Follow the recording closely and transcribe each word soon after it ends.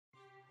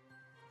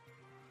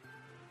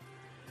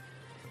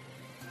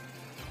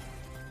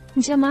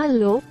Jamal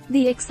Lowe,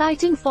 the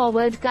exciting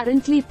forward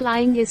currently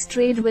plying his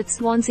trade with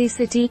Swansea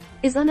City,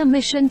 is on a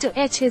mission to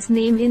etch his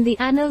name in the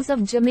annals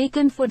of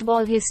Jamaican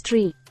football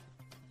history.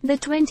 The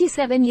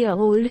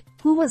 27-year-old,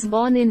 who was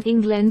born in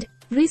England,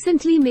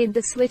 recently made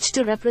the switch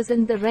to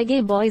represent the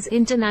Reggae Boyz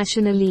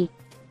internationally.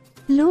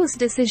 Lowe's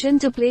decision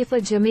to play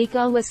for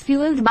Jamaica was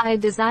fueled by a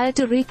desire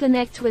to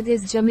reconnect with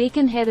his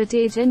Jamaican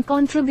heritage and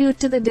contribute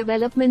to the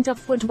development of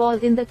football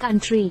in the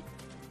country.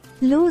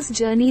 Lowe's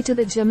journey to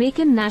the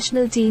Jamaican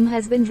national team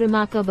has been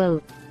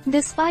remarkable.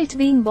 Despite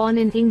being born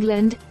in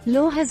England,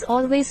 Lowe has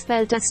always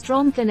felt a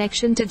strong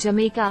connection to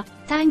Jamaica,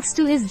 thanks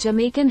to his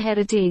Jamaican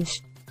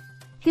heritage.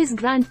 His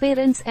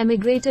grandparents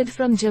emigrated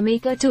from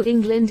Jamaica to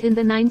England in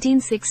the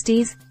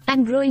 1960s,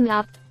 and growing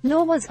up,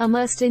 Lowe was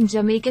immersed in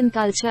Jamaican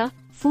culture,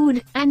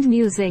 food, and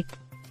music.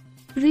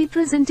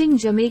 Representing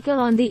Jamaica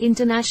on the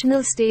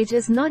international stage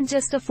is not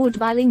just a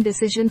footballing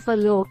decision for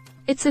Lowe,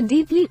 it's a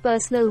deeply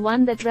personal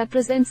one that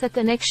represents a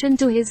connection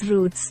to his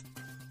roots.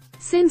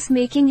 Since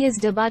making his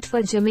debut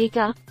for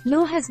Jamaica,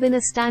 Lowe has been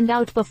a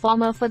standout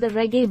performer for the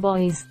Reggae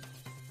Boyz.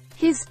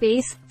 His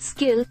pace,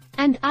 skill,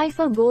 and eye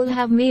for goal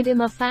have made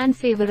him a fan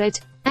favorite,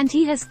 and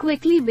he has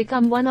quickly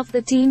become one of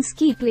the team's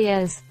key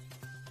players.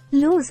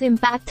 Lowe's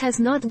impact has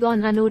not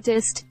gone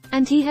unnoticed,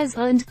 and he has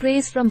earned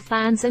praise from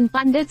fans and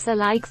pundits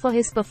alike for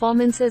his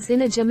performances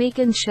in a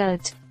Jamaican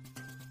shirt.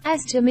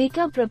 As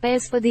Jamaica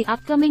prepares for the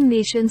upcoming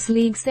Nations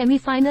League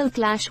semi-final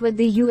clash with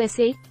the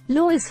USA,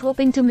 Lowe is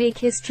hoping to make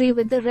history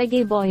with the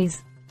Reggae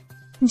Boyz.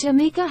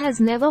 Jamaica has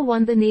never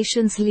won the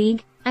Nations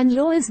League, and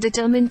Lowe is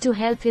determined to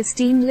help his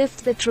team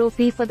lift the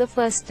trophy for the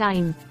first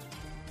time.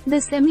 The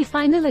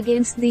semi-final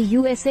against the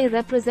USA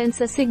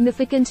represents a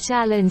significant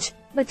challenge,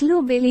 but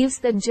Lowe believes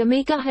that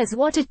Jamaica has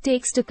what it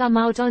takes to come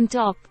out on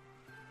top.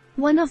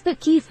 One of the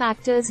key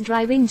factors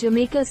driving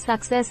Jamaica's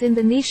success in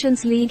the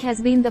Nations League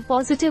has been the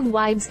positive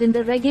vibes in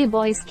the Reggae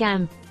Boyz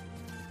camp.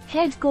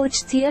 Head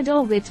coach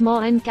Theodore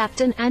Whitmore and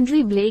captain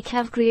Andre Blake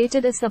have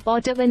created a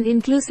supportive and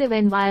inclusive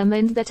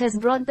environment that has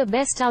brought the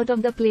best out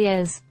of the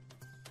players.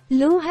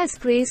 Lowe has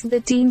praised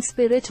the team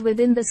spirit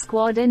within the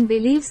squad and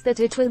believes that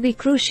it will be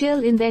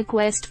crucial in their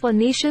quest for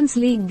Nations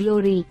League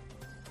glory.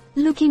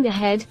 Looking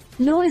ahead,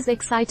 Lowe is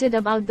excited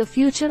about the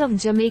future of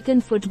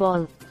Jamaican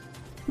football.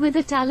 With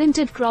a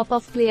talented crop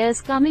of players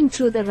coming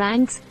through the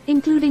ranks,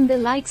 including the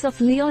likes of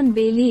Leon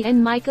Bailey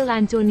and Michael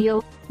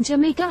Antonio,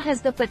 Jamaica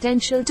has the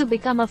potential to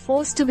become a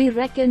force to be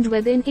reckoned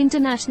with in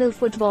international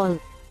football.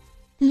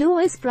 Lowe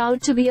is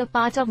proud to be a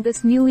part of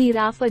this new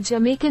era for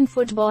Jamaican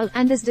football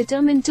and is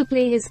determined to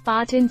play his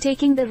part in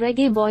taking the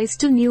Reggae Boyz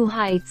to new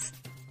heights.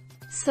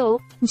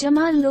 So,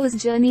 Jamal Lowe's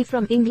journey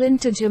from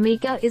England to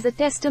Jamaica is a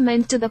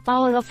testament to the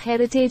power of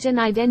heritage and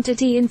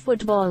identity in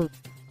football.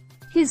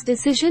 His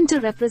decision to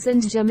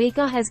represent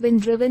Jamaica has been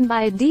driven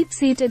by a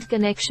deep-seated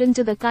connection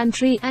to the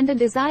country and a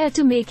desire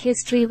to make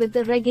history with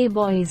the Reggae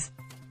Boyz.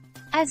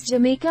 As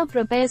Jamaica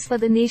prepares for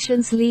the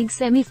Nations League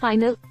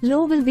semi-final,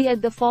 Lowe will be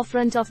at the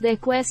forefront of their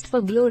quest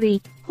for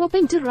glory,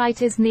 hoping to write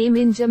his name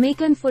in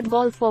Jamaican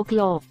football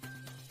folklore.